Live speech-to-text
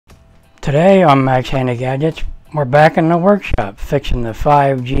Today on Max Handy Gadgets, we're back in the workshop fixing the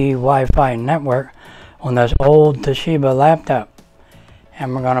 5G Wi-Fi network on this old Toshiba laptop.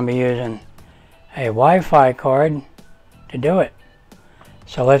 And we're going to be using a Wi-Fi card to do it.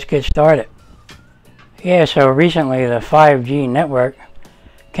 So let's get started. Yeah, so recently the 5G network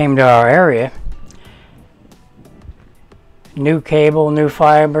came to our area. New cable, new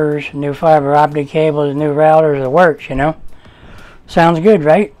fibers, new fiber optic cables, new routers, it works, you know. Sounds good,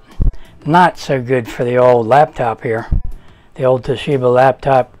 right? Not so good for the old laptop here. The old Toshiba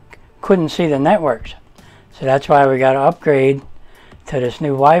laptop couldn't see the networks. So that's why we got to upgrade to this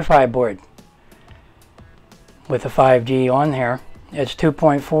new Wi-Fi board with the 5G on here. It's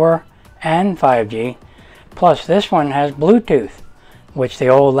 2.4 and 5G. Plus this one has Bluetooth, which the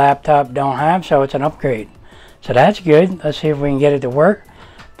old laptop don't have, so it's an upgrade. So that's good. Let's see if we can get it to work.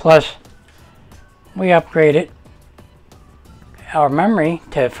 Plus, we upgraded our memory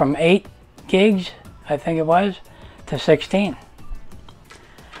to from 8 gigs, I think it was, to 16.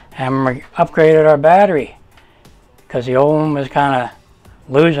 And we upgraded our battery because the old one was kind of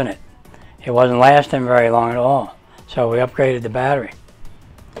losing it. It wasn't lasting very long at all. So we upgraded the battery.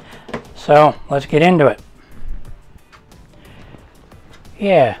 So let's get into it.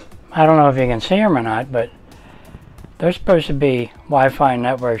 Yeah, I don't know if you can see them or not, but there's supposed to be Wi-Fi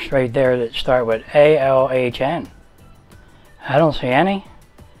networks right there that start with ALHN. I don't see any.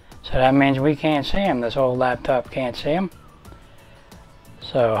 So that means we can't see them. This old laptop can't see them.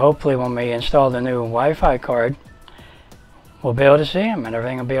 So hopefully when we install the new Wi-Fi card, we'll be able to see them and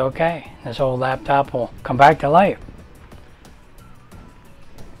everything will be okay. This old laptop will come back to life.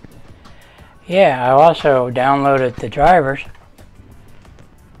 Yeah, I also downloaded the drivers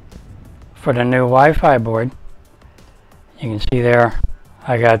for the new Wi-Fi board. You can see there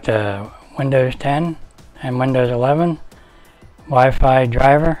I got the Windows 10 and Windows 11 Wi-Fi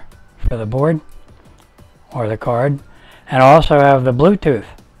driver for the board or the card, and I also have the Bluetooth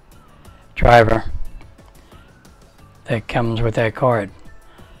driver that comes with that card.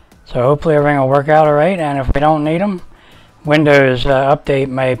 So hopefully everything will work out alright, and if we don't need them, Windows Update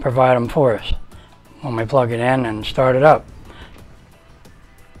may provide them for us when we plug it in and start it up.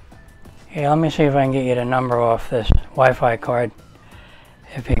 Yeah, let me see if I can get you the number off this Wi-Fi card,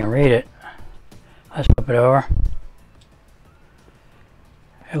 if you can read it. Let's flip it over.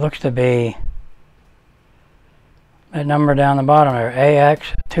 It looks to be that number down the bottom there,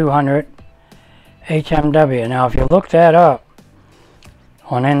 AX200 HMW. Now if you look that up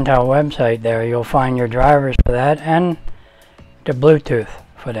on Intel website there, you'll find your drivers for that and the Bluetooth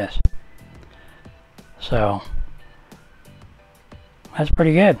for this. So that's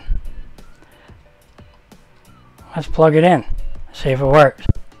pretty good. Let's plug it in, see if it works.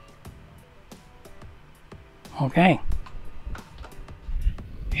 Okay.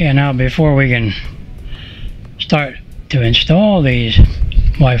 Yeah, now before we can start to install these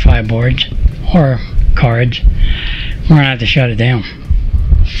Wi-Fi boards or cards, we're going to have to shut it down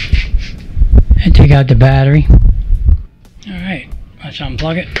and take out the battery. Alright, let's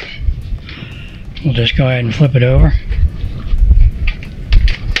unplug it. We'll just go ahead and flip it over.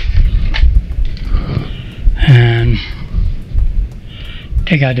 And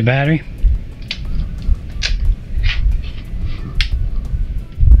take out the battery.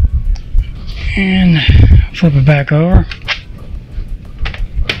 And flip it back over.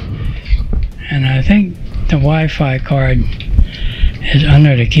 And I think the Wi-Fi card is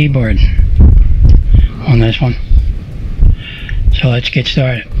under the keyboard on this one. So let's get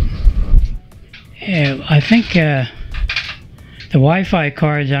started. Yeah, I think the Wi-Fi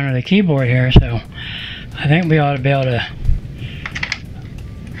card is under the keyboard here, so I think we ought to be able to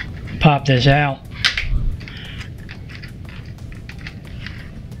pop this out.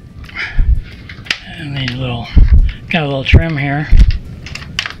 And these got a little trim here.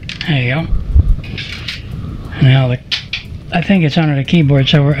 There you go. Now I think it's under the keyboard,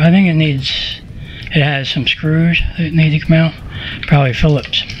 so I think it has some screws that need to come out. Probably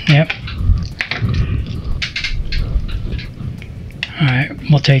Phillips. Yep. Alright,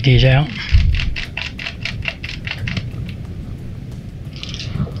 we'll take these out.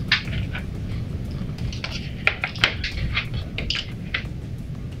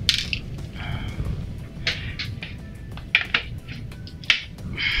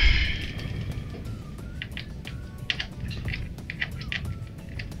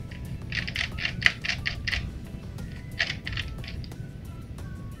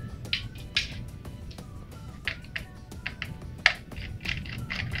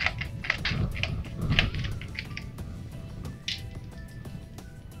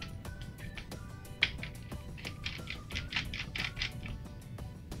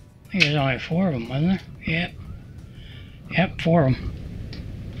 I think there's only 4 of them, wasn't there? Yep. Yep, 4 of them.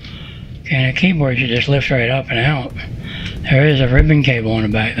 Okay, and the keyboard should just lift right up and out. There is a ribbon cable on the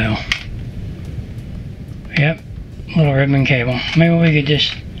back though. Yep, little ribbon cable. Maybe we could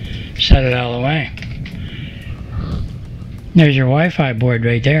just set it out of the way. There's your Wi-Fi board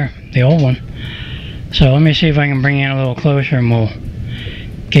right there, the old one. So let me see if I can bring it in a little closer and we'll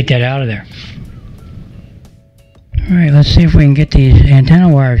get that out of there. Alright, let's see if we can get these antenna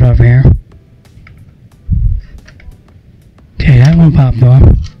wires off here. Okay, that one popped off.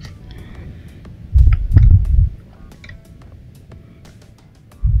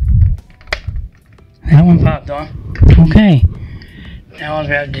 That one popped off. Okay, now all we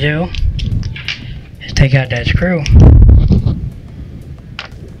have to do is take out that screw.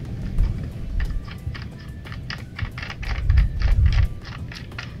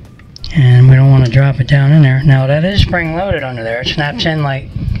 And we don't want to drop it down in there. Now that is spring loaded under there. It snaps in like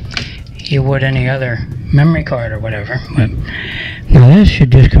you would any other memory card or whatever. But now this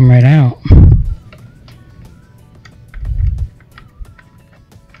should just come right out.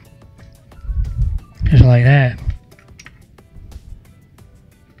 Just like that.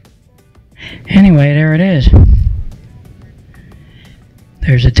 Anyway, there it is.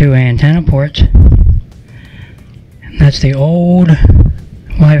 There's the 2 antenna ports. And that's the old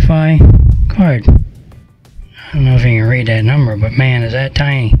Wi-Fi card. I don't know if you can read that number, but man, is that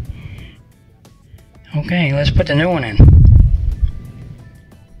tiny. Okay, let's put the new one in.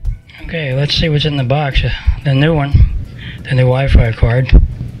 Okay, let's see what's in the box. The new one, the new Wi-Fi card.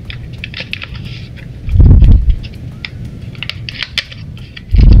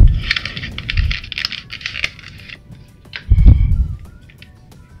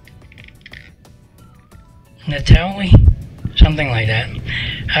 Natalie? Something like that.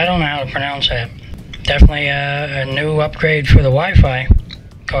 I don't know how to pronounce that. Definitely a new upgrade for the Wi-Fi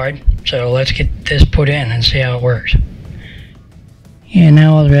card. So let's get this put in and see how it works. Yeah,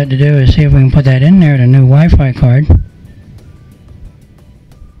 now all we have to do is see if we can put that in there, the new Wi-Fi card.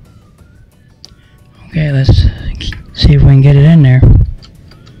 Okay, let's see if we can get it in there.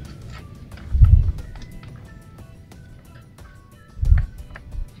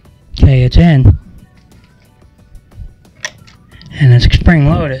 Okay, it's in. And it's spring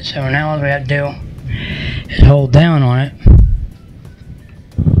loaded, so now all we have to do is hold down on it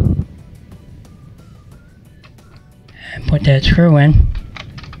and put that screw in.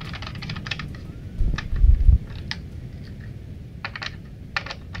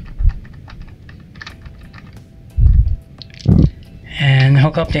 And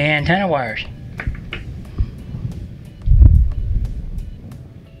hook up the antenna wires.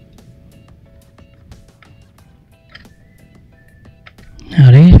 Now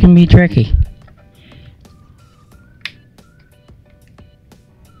these can be tricky.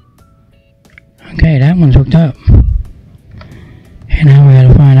 Okay, that one's hooked up. And now we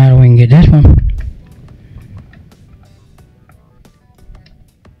gotta find out if we can get this one.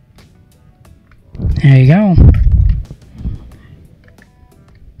 There you go.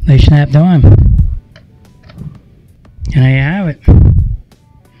 They snapped on. And there you have it.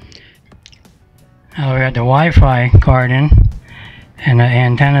 Now we got the Wi-Fi card in. And the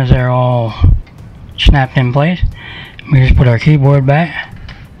antennas are all snapped in place. We just put our keyboard back.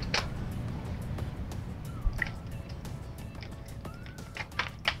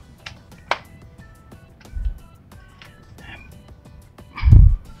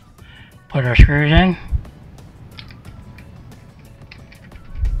 Put our screws in.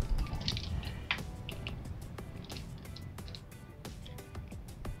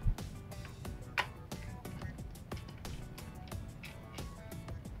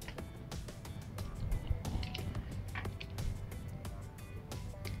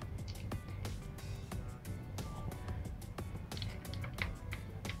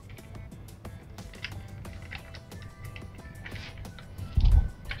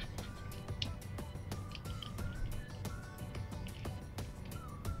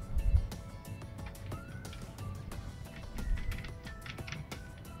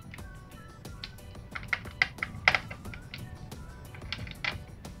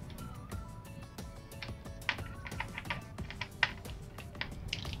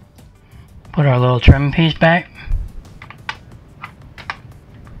 Put our little trim piece back.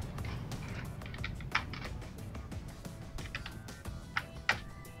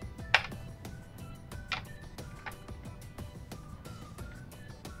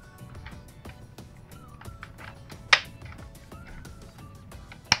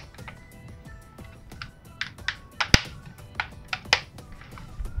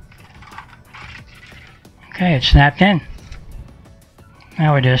 Okay, it's snapped in.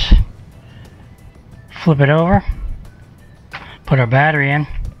 Now we just flip it over, put our battery in,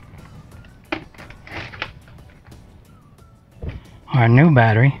 our new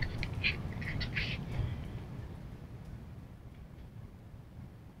battery.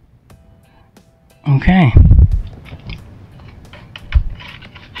 Okay.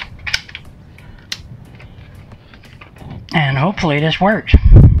 And hopefully this works.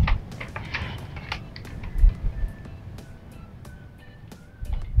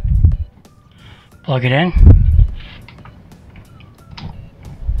 Plug it in.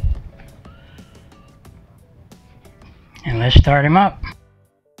 And let's start him up.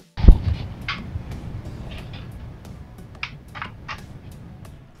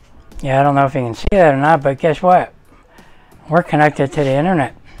 Yeah, I don't know if you can see that or not, but guess what? We're connected to the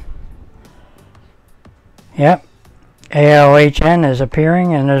internet. Yep. ALHN is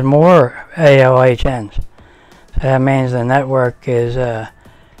appearing, and there's more ALHNs. So that means the network is, we're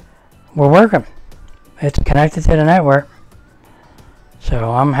working. It's connected to the network.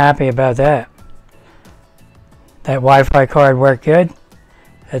 So I'm happy about that. That Wi-Fi card worked good.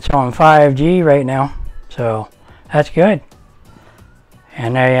 It's on 5G right now. So that's good.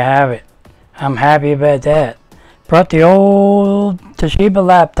 And there you have it. I'm happy about that. Brought the old Toshiba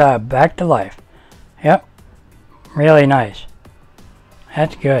laptop back to life. Yep. Really nice.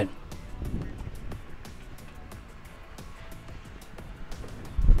 That's good.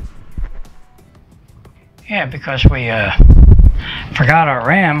 Yeah, because we forgot our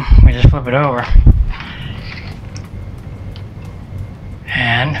RAM, we just flip it over.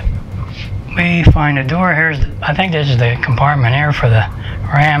 And we find a door. Here's, I think this is the compartment here for the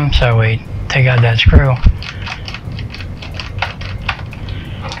RAM, so we take out that screw.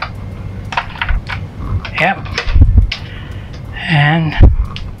 Yep. And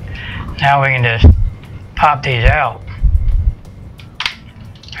now we can just pop these out.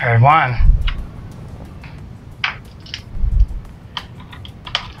 There's one.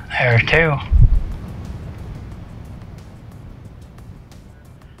 There's two.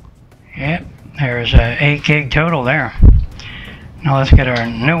 Yep, there's 8 gig total there. Now let's get our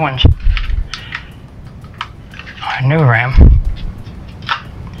new ones. Our new RAM.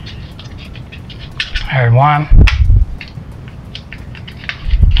 There's one.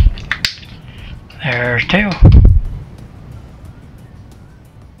 There's two.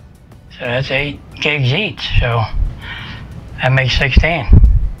 So that's 8 gigs each, so that makes 16.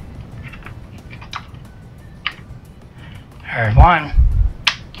 There's one.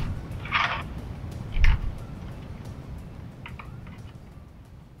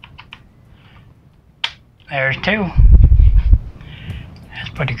 There's two. Let's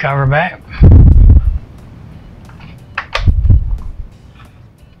put the cover back.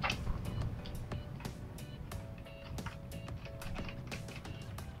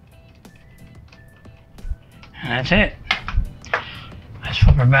 And that's it. Let's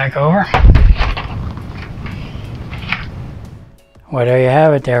flip her back over. Well, there you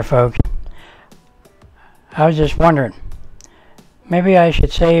have it there, folks. I was just wondering, maybe I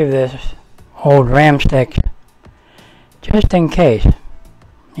should save this old RAM sticks just in case,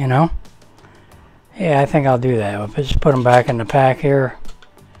 you know. Yeah, I think I'll do that. We'll just put them back in the pack here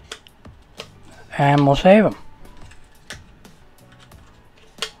and we'll save them.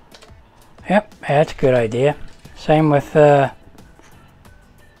 Yep, that's a good idea. Same with the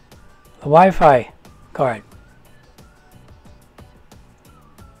Wi-Fi card.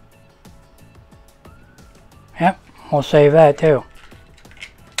 Yep, we'll save that too.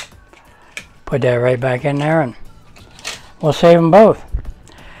 Put that right back in there and we'll save them both.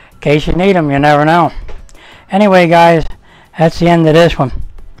 In case you need them, you never know. Anyway, guys, that's the end of this one.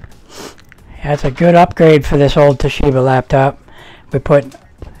 That's a good upgrade for this old Toshiba laptop. We put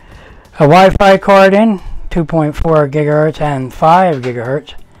a Wi-Fi card in, 2.4 gigahertz and 5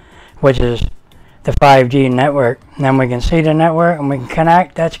 gigahertz, which is the 5G network. And then we can see the network and we can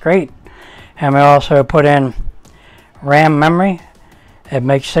connect. That's great. And we also put in RAM memory. It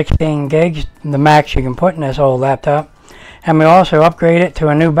makes 16 gigs, the max you can put in this old laptop. And we also upgrade it to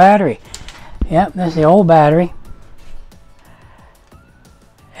a new battery. Yep, this is the old battery.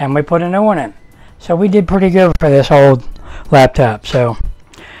 And we put a new one in. So we did pretty good for this old laptop. So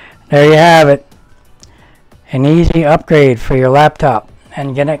there you have it. An easy upgrade for your laptop.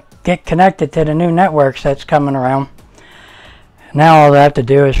 And get connected to the new networks that's coming around. Now all I have to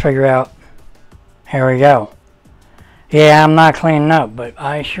do is figure out, here we go. Yeah, I'm not cleaning up, but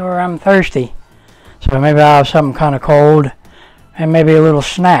I sure am thirsty. So maybe I'll have something kind of cold and maybe a little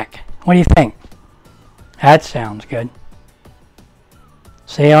snack. What do you think? That sounds good.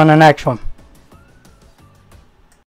 See you on the next one.